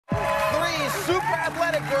super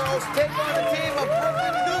athletic girls take on a team of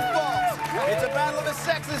Brooklyn goofballs. It's a battle of the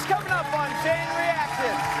sexes coming up on Chain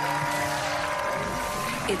Reaction.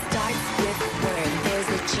 It starts with word. There's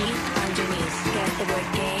a G underneath. Get the word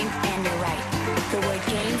game and you're right. The word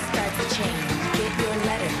game starts a chain. Get your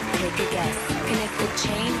letter, take a guess. Connect the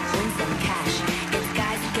chain, win some cash. It's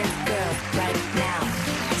guys against girls right now.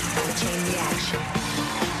 The Chain Reaction.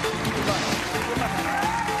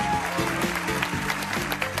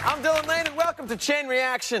 I'm Dylan Lane, and welcome to Chain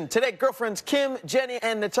Reaction. Today, girlfriends Kim, Jenny,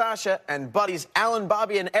 and Natasha, and buddies Alan,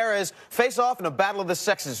 Bobby, and Erez face off in a battle of the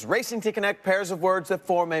sexes, racing to connect pairs of words that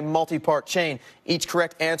form a multi-part chain. Each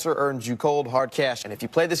correct answer earns you cold, hard cash. And if you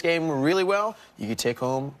play this game really well, you can take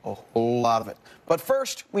home a whole lot of it. But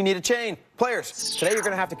first, we need a chain. Players, today you're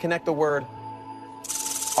going to have to connect the word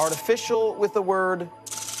artificial with the word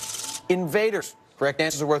invaders. Correct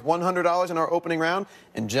answers are worth $100 in our opening round.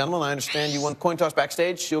 And gentlemen, I understand you won the coin toss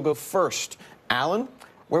backstage. You'll go first. Alan,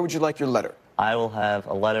 where would you like your letter? I will have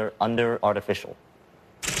a letter under artificial.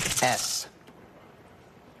 S.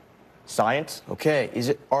 Science? Okay, is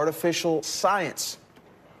it artificial science?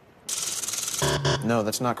 No,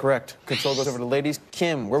 that's not correct. Control goes over to ladies.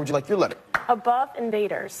 Kim, where would you like your letter? Above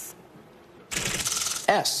invaders.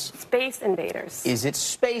 S. Space invaders. Is it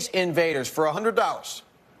space invaders for $100?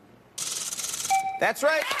 That's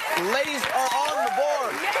right. Ladies are on the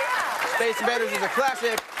board. Yeah! Space Invaders is a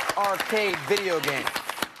classic arcade video game.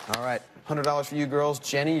 All right, $100 for you girls.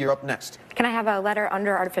 Jenny, you're up next. Can I have a letter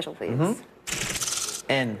under artificial, please?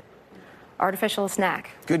 N. Artificial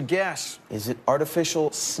snack. Good guess. Is it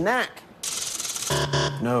artificial snack?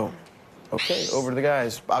 No. Okay, over to the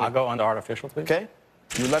guys. Bobby. I'll go under artificial, please. Okay.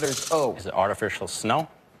 Your letter's O. Is it artificial snow?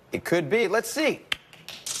 It could be. Let's see.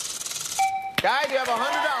 Guys, you have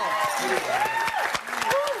 $100.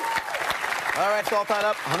 All right, it's all tied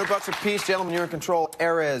up. $100 apiece. Gentlemen, you're in control.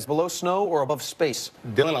 Erez, below snow or above space?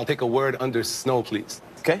 Dylan, I'll take a word under snow, please.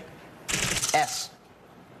 Okay. S.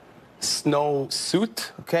 Snow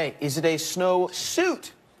suit? Okay, is it a snow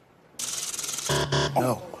suit?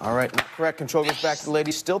 No. All right, not correct. Control goes back to the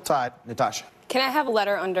ladies. Still tied. Natasha. Can I have a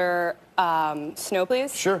letter under snow,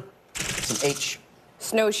 please? Sure. It's an H.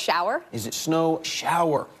 Snow shower? Is it snow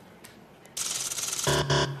shower?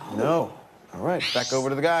 No. All right, back over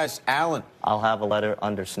to the guys. Alan. I'll have a letter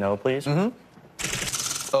under snow, please.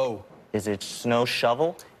 O. Is it snow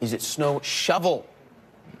shovel? Is it snow shovel?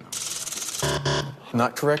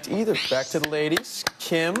 Not correct either. Back to the ladies.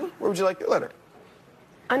 Kim, where would you like your letter?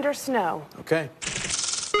 Under snow. Okay.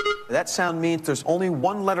 That sound means there's only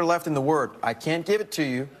one letter left in the word. I can't give it to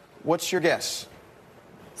you. What's your guess?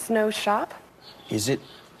 Snow shop. Is it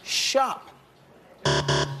shop?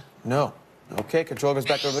 No. Okay, control goes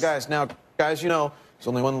back over to the guys. Now, guys, you know, there's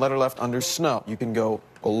only one letter left under snow. You can go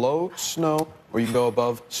below snow or you can go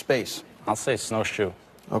above space. I'll say snowshoe.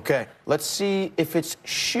 Okay, let's see if it's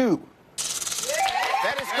shoe.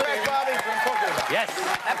 That is correct, Bobby. Yes.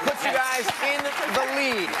 That puts you guys in the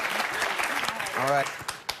lead. All right,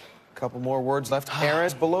 a couple more words left.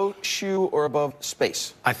 Erez, below shoe or above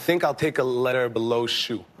space? I think I'll take a letter below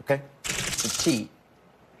shoe. Okay, it's a T.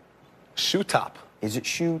 Shoe top. Is it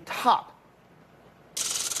shoe top?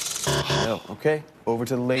 No. Okay, over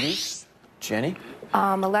to the ladies. Jenny.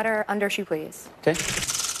 A letter under shoe, please. Okay.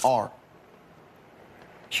 R.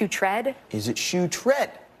 Shoe tread. Is it shoe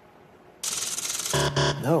tread?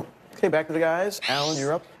 No. Okay, back to the guys. Alan,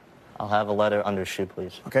 you're up. I'll have a letter under shoe,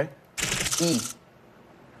 please. Okay. E. What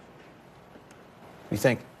do you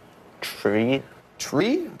think? Tree?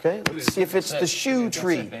 Tree? Okay, let's see if it's the shoe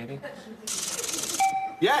tree.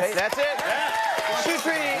 Yes. Okay, that's it. The shoe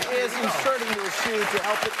tree is inserted into a shoe to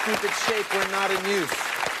help it keep its shape when not in use.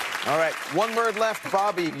 All right, one word left.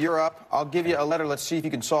 Bobby, you're up. I'll give you a letter. Let's see if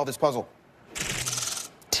you can solve this puzzle.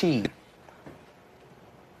 T.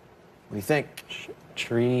 What do you think?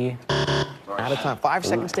 Tree. Out of time. 5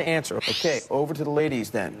 seconds to answer. Okay, over to the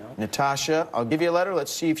ladies then. Natasha, I'll give you a letter.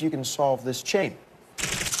 Let's see if you can solve this chain.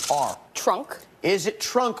 R. Trunk? Is it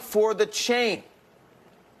trunk for the chain?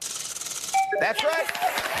 That's right.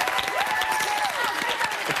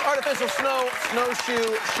 It's artificial snow,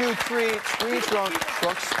 snowshoe, shoe tree, tree trunk,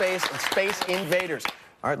 trunk space, and space invaders.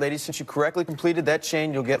 All right, ladies, since you correctly completed that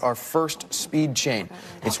chain, you'll get our first speed chain.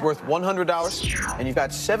 It's worth $100, and you've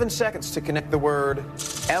got 7 seconds to connect the word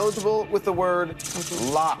eligible with the word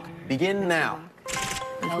lock. Begin now.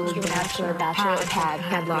 Eligible bachelor,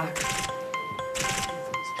 padlock.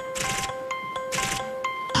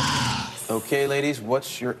 Okay, ladies,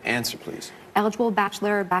 what's your answer, please? Eligible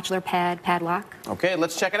bachelor, padlock. Okay,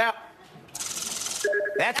 let's check it out.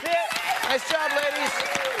 That's it. Nice job, ladies.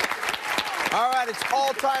 All right, it's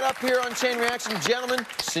all tied up here on Chain Reaction. Gentlemen,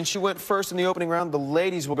 since you went first in the opening round, the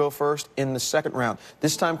ladies will go first in the second round.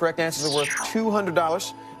 This time, correct answers are worth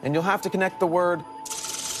 $200, and you'll have to connect the word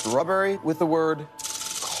strawberry with the word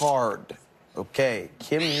card. Okay,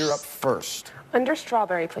 Kim, you're up first. Under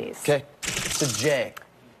strawberry, please. Okay, it's a J.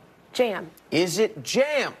 Jam. Is it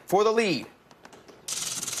jam for the lead?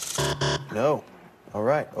 No. All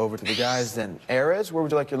right, over to the guys then. Erez, where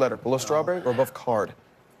would you like your letter? Below strawberry or above card?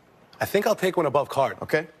 I think I'll take one above card.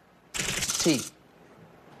 Okay. T.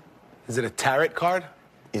 Is it a tarot card?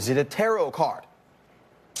 Is it a tarot card?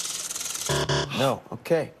 No.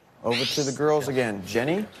 Okay. Over to the girls again.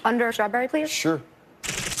 Jenny? Under strawberry, please. Sure.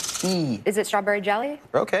 E. Is it strawberry jelly?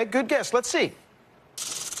 Okay, good guess. Let's see.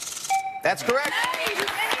 That's correct.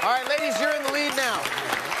 All right, ladies, you're in the lead now.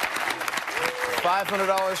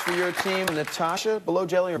 $500 for your team. Natasha, below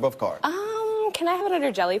jelly or above card? Can I have it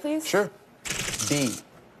under jelly, please? Sure. B.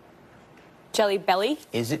 Jelly belly.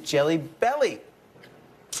 Is it jelly belly?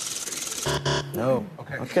 No.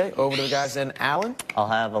 Okay, over to the guys then. Alan? I'll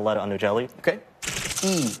have a letter under jelly. Okay.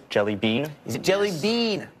 E. Jelly bean. Is it jelly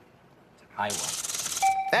bean? Iowa.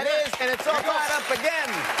 That is, and it's all tied up again.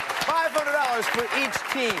 $500 for each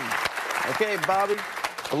team. Okay, Bobby,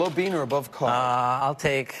 below bean or above card? I'll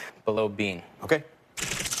take below bean. Okay.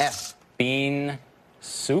 S. Bean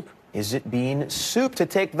soup. Is it bean soup to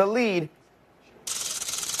take the lead?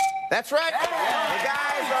 That's right. The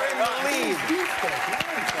guys are in the lead.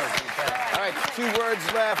 All right, 2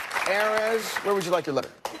 words left. Erez, where would you like your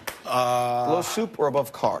letter? Below soup or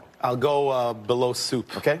above card? I'll go below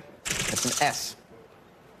soup. Okay. That's an S.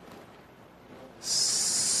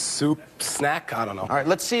 Soup snack? I don't know. All right,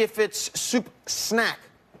 let's see if it's soup snack.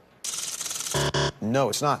 No,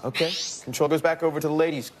 it's not. Okay. Control goes back over to the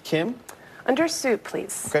ladies. Kim? Under soup,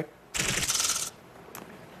 please. Okay.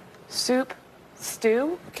 Soup.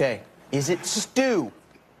 Stew. Okay. Is it stew?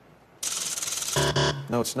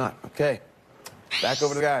 No, it's not. Okay. Back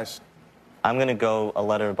over to the guys. I'm going to go a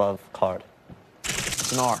letter above card.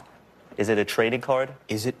 It's an R. Is it a traded card?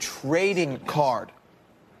 Is it trading card?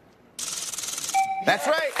 That's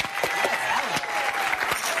right.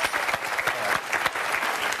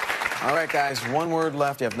 All right, guys, 1 word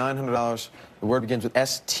left. You have $900. The word begins with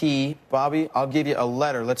S-T. Bobby, I'll give you a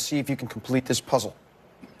letter. Let's see if you can complete this puzzle.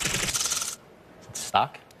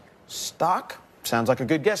 Stock. Stock? Sounds like a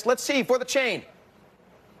good guess. Let's see for the chain.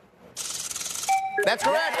 That's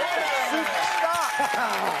correct. Soup stock.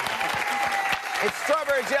 It's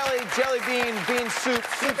strawberry jelly, jelly bean, bean soup,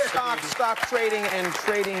 soup stock, stock trading, and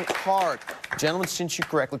trading card. Gentlemen, since you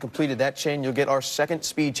correctly completed that chain, you'll get our second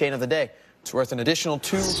speed chain of the day. It's worth an additional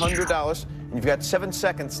 $200, and you've got 7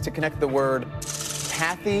 seconds to connect the word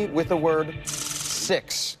Kathy with the word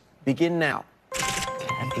 6. Begin now.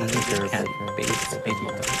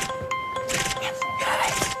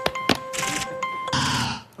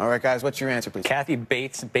 All right, guys, what's your answer, please? Kathy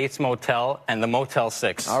Bates Motel, and the Motel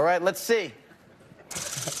 6. All right, let's see.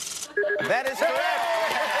 That is correct.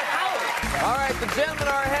 All right, the gentlemen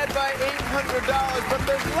are ahead by $800, but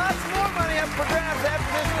there's lots more money up for grabs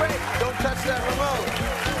after this break. Don't touch that remote.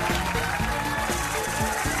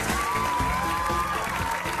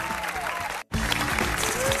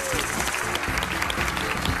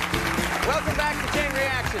 Welcome back to Chain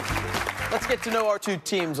Reaction. Let's get to know our 2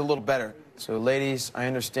 teams a little better. So, ladies, I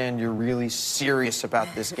understand you're really serious about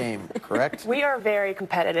this game, correct? We are very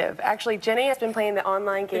competitive. Actually, Jenny has been playing the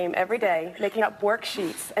online game every day, making up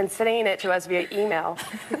worksheets and sending it to us via email.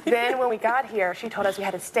 Then when we got here, she told us we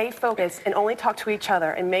had to stay focused and only talk to each other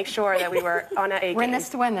and make sure that we were on a We're in game. this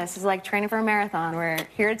to win this. It's like training for a marathon. We're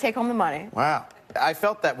here to take home the money. Wow. I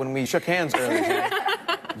felt that when we shook hands earlier today.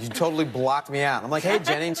 You totally blocked me out. I'm like, hey,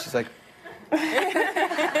 Jenny. And she's like,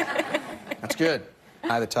 that's good.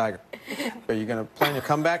 Eye the tiger. Are you going to plan your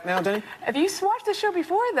comeback now, Jenny? If you watched the show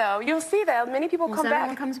before, though, you'll see that many people come Everyone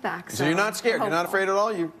back. comes back. So you're not scared? You're not afraid at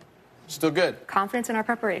all? You're still good? Confidence in our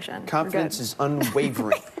preparation. Confidence is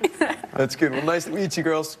unwavering. That's good. Well, nice to meet you,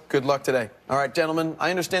 girls. Good luck today. All right, gentlemen, I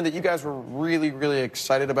understand that you guys were really, really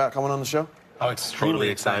excited about coming on the show. Oh, extremely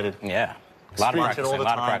excited. Yeah. A lot of Watch it all practicing. the A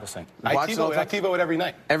lot of time. practicing. I Watch it all the time? TiVo it every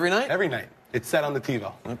night. Every night? Every night. It's set on the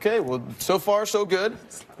TiVo. Okay, well, so far, so good.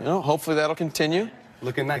 You know, hopefully that'll continue.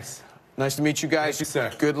 Looking nice. Nice to meet you guys. Thank you,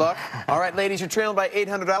 sir. Good luck. All right, ladies, you're trailing by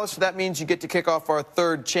 $800, so that means you get to kick off our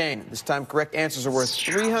 3rd chain. This time, correct answers are worth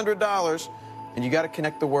 $300, and you got to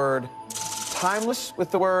connect the word timeless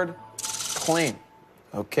with the word claim.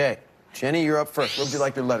 Okay. Jenny, you're up first. Where would you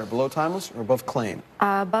like your letter? Below timeless or above claim?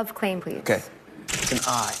 Above claim, please. Okay. It's an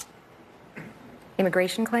I.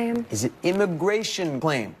 Immigration claim. Is it immigration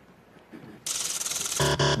claim?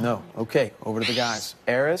 No. Okay. Over to the guys.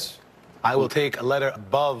 Erez, I will take a letter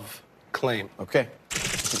above claim. Okay.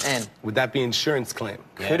 It's an N. Would that be insurance claim?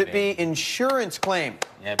 Yeah, Could it baby. be insurance claim?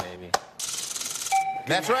 Yeah, baby.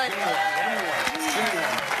 That's right.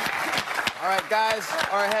 All right, guys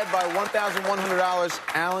are ahead by $1,100.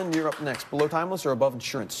 Alan, you're up next. Below timeless or above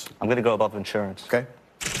insurance? I'm going to go above insurance. Okay.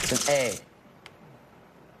 It's an A.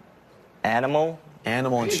 Animal.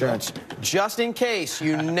 Animal insurance. Just in case,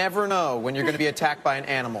 you never know when you're going to be attacked by an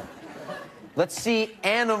animal. Let's see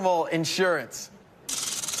animal insurance.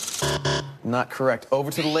 Not correct.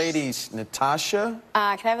 Over to the ladies. Natasha? Can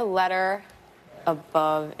I have a letter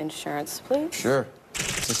above insurance, please? Sure.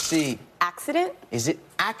 It's a C. Accident? Is it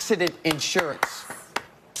accident insurance?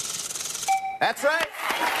 That's right.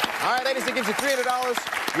 All right, ladies, that gives you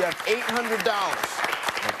 $300. You have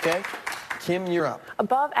 $800. Okay? Kim, you're up.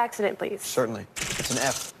 Above accident, please. Certainly. It's an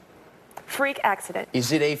F. Freak accident.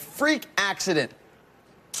 Is it a freak accident?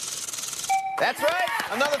 That's right.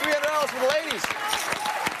 Another $300 for the ladies.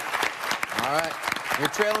 All right. You're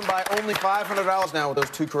trailing by only $500 now with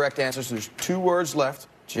those two correct answers. There's 2 words left.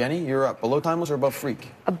 Jenny, you're up. Below timeless or above freak?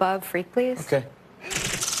 Above freak, please. Okay.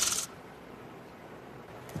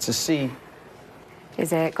 It's a C.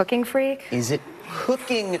 Is it cooking freak? Is it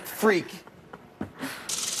cooking freak?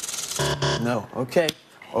 No. Okay.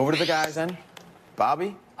 Over to the guys then.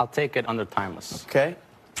 Bobby? I'll take it under timeless. Okay.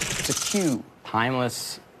 It's a Q.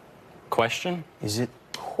 Timeless question? Is it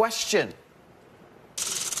question?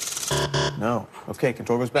 No. Okay,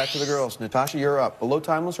 control goes back to the girls. Natasha, you're up. Below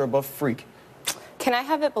timeless or above freak? Can I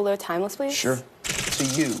have it below timeless, please? Sure.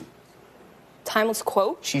 It's a U. Timeless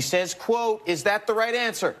quote? She says, quote, is that the right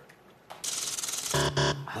answer?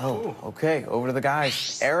 No. Okay, over to the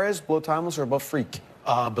guys. Erez, below timeless or above freak?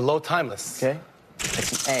 Below timeless. Okay.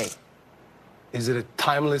 It's an A. Is it a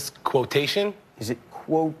timeless quotation? Is it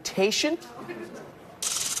quotation?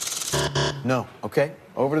 No. Okay.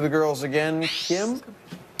 Over to the girls again. Kim?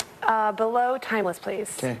 Below timeless,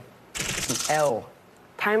 please. Okay. It's an L.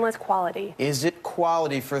 Timeless quality. Is it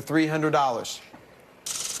quality for $300?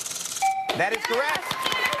 That is correct.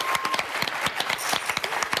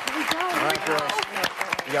 All right, girls.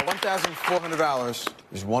 You got $1,400.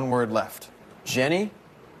 There's 1 word left. Jenny,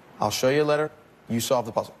 I'll show you a letter. You solve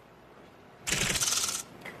the puzzle.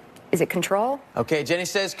 Is it control? Okay, Jenny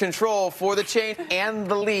says control for the chain and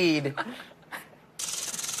the lead.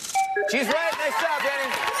 She's right. Nice job,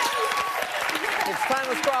 Jenny. It's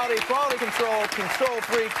timeless quality, quality control, control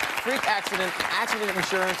freak, freak accident, accident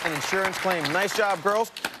insurance, and insurance claim. Nice job,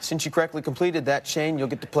 girls. Since you correctly completed that chain, you'll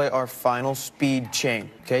get to play our final speed chain.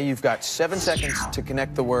 Okay, you've got 7 seconds to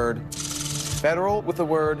connect the word federal with the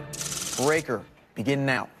word breaker. Begin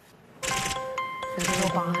now. Federal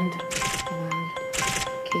bond.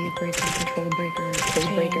 Key breaker, control breaker,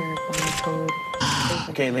 code breaker, bond code.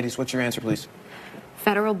 Okay, ladies, what's your answer, please?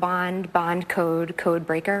 Federal bond, bond code, code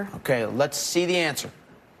breaker. Okay, let's see the answer.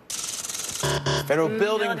 Federal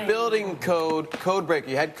building code, code breaker.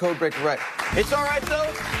 You had code breaker right. It's all right, though.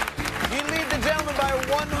 You lead the gentleman by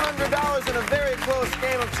 $100 in a very close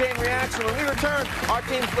game of chain reaction. When we return, our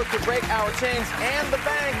teams look to break our chains and the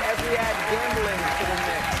bank as we add gambling to the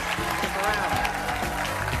mix. Stick around.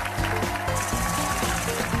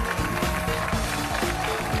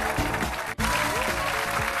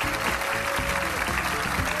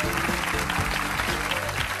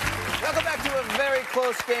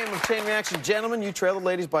 Close game of chain reaction. Gentlemen, you trail the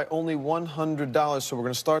ladies by only $100, so we're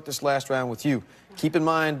going to start this last round with you. Keep in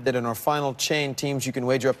mind that in our final chain teams, you can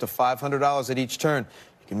wager up to $500 at each turn.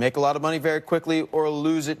 You can make a lot of money very quickly or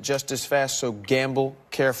lose it just as fast, so gamble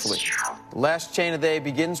carefully. The last chain of the day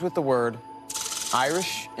begins with the word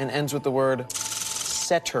Irish and ends with the word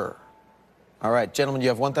setter. All right, gentlemen, you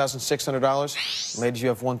have $1,600. Ladies, you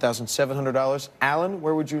have $1,700. Alan,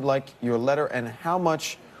 where would you like your letter, and how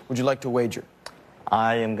much would you like to wager?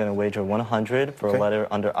 I am going to wager 100 for Okay. a letter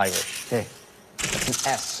under Irish. Okay, that's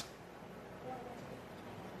an S.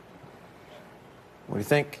 What do you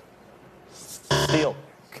think? Steel.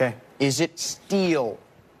 Okay. Is it steel?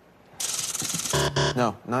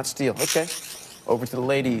 No, not steel. Okay. Over to the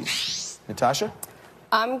ladies. Natasha?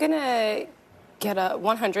 I'm going to get a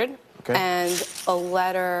 100 Okay. and a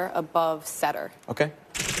letter above setter. Okay.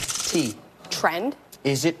 T. Trend?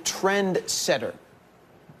 Is it trend setter?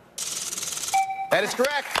 That is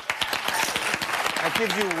correct. That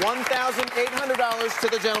gives you $1,800 to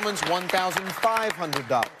the gentleman's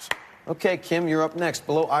 $1,500. Okay, Kim, you're up next.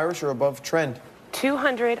 Below Irish or above trend?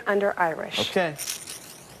 200 under Irish. Okay.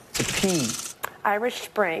 It's a P. Irish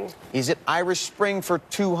Spring. Is it Irish Spring for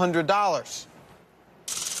 $200?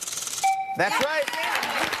 That's right.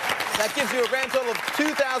 That gives you a grand total of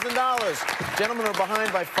 $2,000. Gentlemen are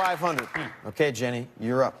behind by 500. Okay, Jenny,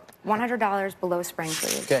 you're up. $100 below spring,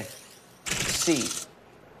 please. Okay. C.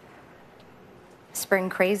 Spring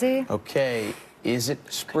crazy? Okay. Is it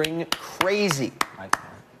spring crazy?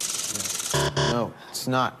 No, it's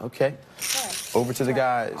not. Okay. Over to the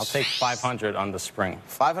guys. I'll take 500 on the spring.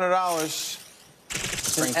 $500.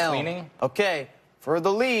 Spring L. cleaning? Okay. For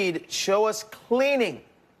the lead, show us cleaning.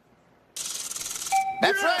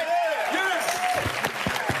 That's right.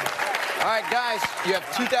 All right, guys, you have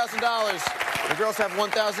 $2,000. The girls have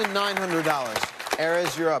 $1,900.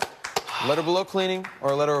 Erez, you're up. Letter below cleaning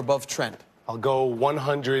or a letter above trend? I'll go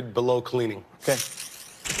 100 below cleaning. Okay.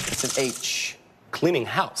 It's an H. Cleaning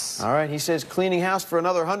house. All right, he says cleaning house for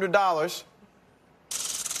another $100.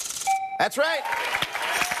 That's right.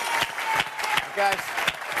 Guys,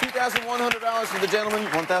 $2,100 for the gentlemen,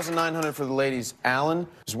 $1,900 for the ladies. Alan,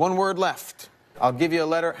 there's one word left. I'll give you a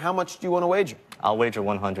letter. How much do you want to wager? I'll wager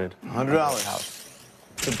 100.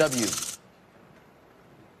 $100. It's a W.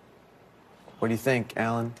 What do you think,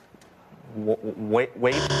 Alan? Wait.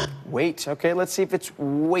 Weight. Okay, let's see if it's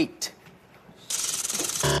weight.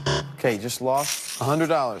 Okay, you just lost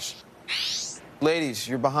 $100. Ladies,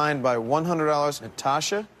 you're behind by $100.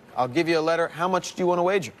 Natasha, I'll give you a letter. How much do you want to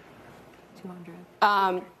wager?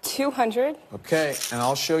 200. Okay, and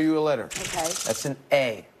I'll show you a letter. Okay. That's an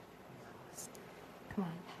A.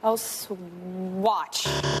 I'll swatch.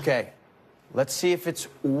 Okay, let's see if it's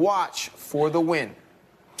watch for the win.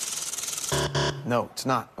 No, it's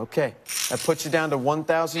not. Okay, that puts you down to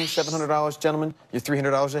 $1,700, gentlemen. You're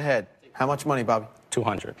 $300 ahead. How much money, Bobby?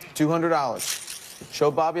 200. $200.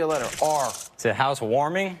 Show Bobby a letter. R. Is it house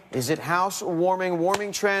warming? Is it house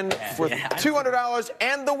warming trend for $200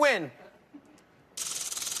 and the win?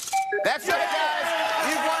 That's right, guys.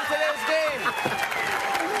 You've won today's game.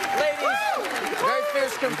 Ladies, very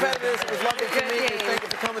fierce competitors. It was lovely to meet you. Thank you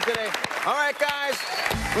for coming today. All right, guys.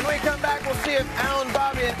 When we come back, we'll see if Alan,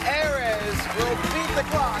 Bobby, and Erez will beat the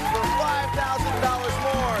clock for $5,000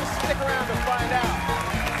 more. Stick around to find out.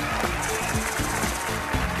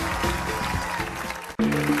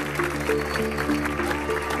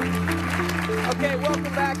 Okay, welcome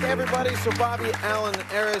back, everybody. So, Bobby, Alan, and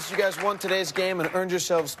Erez, you guys won today's game and earned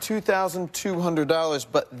yourselves $2,200.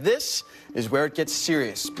 But this is where it gets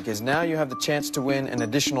serious, because now you have the chance to win an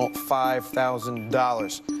additional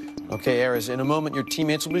 $5,000. Okay, Erez, in a moment, your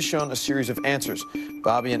teammates will be shown a series of answers.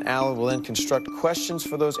 Bobby and Alan will then construct questions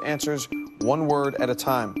for those answers, one word at a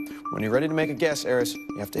time. When you're ready to make a guess, Erez,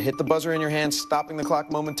 you have to hit the buzzer in your hand, stopping the clock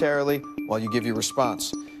momentarily while you give your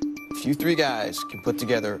response. If you three guys can put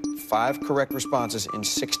together 5 correct responses in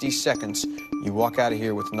 60 seconds, you walk out of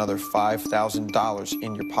here with another $5,000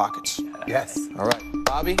 in your pockets. Yes. All right,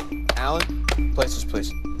 Bobby, Alan, places, please.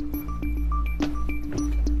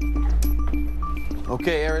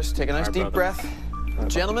 Okay, Erez, take a nice deep breath.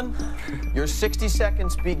 Gentlemen, your 60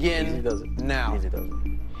 seconds begin Easy does it. now. Easy does it.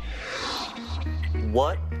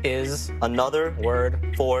 What Is another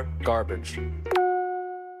word for garbage?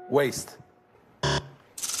 Waste.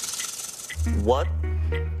 what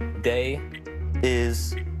Day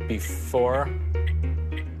is before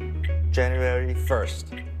January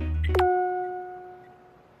 1st.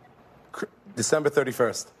 December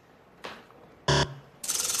 31st.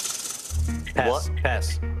 Pass. What?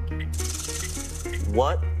 Pass.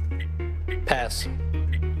 What? Pass.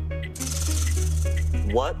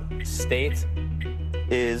 What State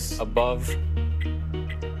is above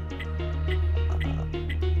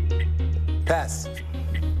Pass.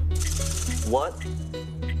 what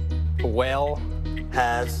whale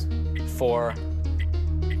has for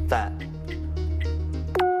fat?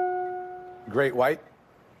 Great White.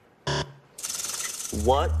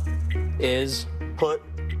 What is put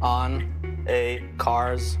on a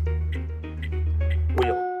car's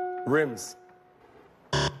wheel? Rims.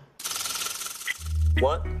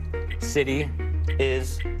 What city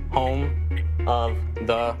is home of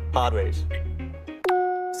the Padres?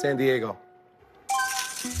 San Diego.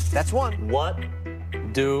 That's one. What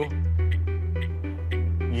do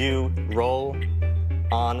you roll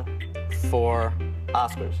on for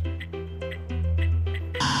Oscars?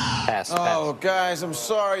 pass? Oh, guys, I'm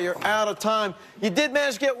sorry. You're out of time. You did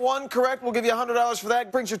manage to get one correct. We'll give you $100 for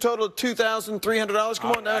that. Brings your total to $2,300.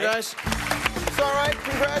 Come on now, guys. It's all right.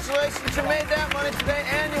 Congratulations. You made that money today,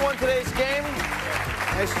 and you won today's game.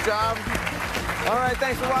 Nice job. All right,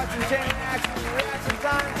 thanks for watching Chain Reaction. Reaction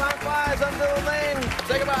time. Time flies. I'm Bill Lane.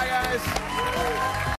 Say goodbye, guys.